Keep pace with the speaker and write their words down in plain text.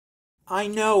I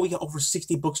know we got over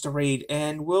 60 books to read,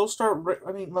 and we'll start.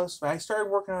 I mean, most of it. I started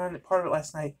working on part of it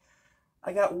last night.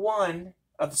 I got one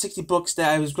of the 60 books that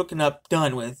I was looking up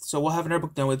done with, so we'll have another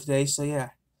book done with today. So yeah,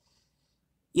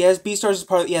 yes, Beastars is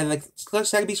part. Of, yeah, like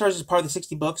Saga Beastars is part of the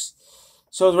 60 books.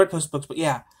 So the Red Post books, but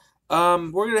yeah,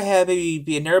 we're gonna have maybe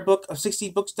be another book of 60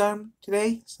 books done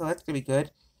today, so that's gonna be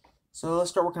good. So let's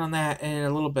start working on that in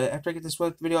a little bit. After I get this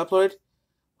video uploaded,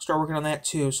 we'll start working on that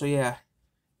too. So yeah.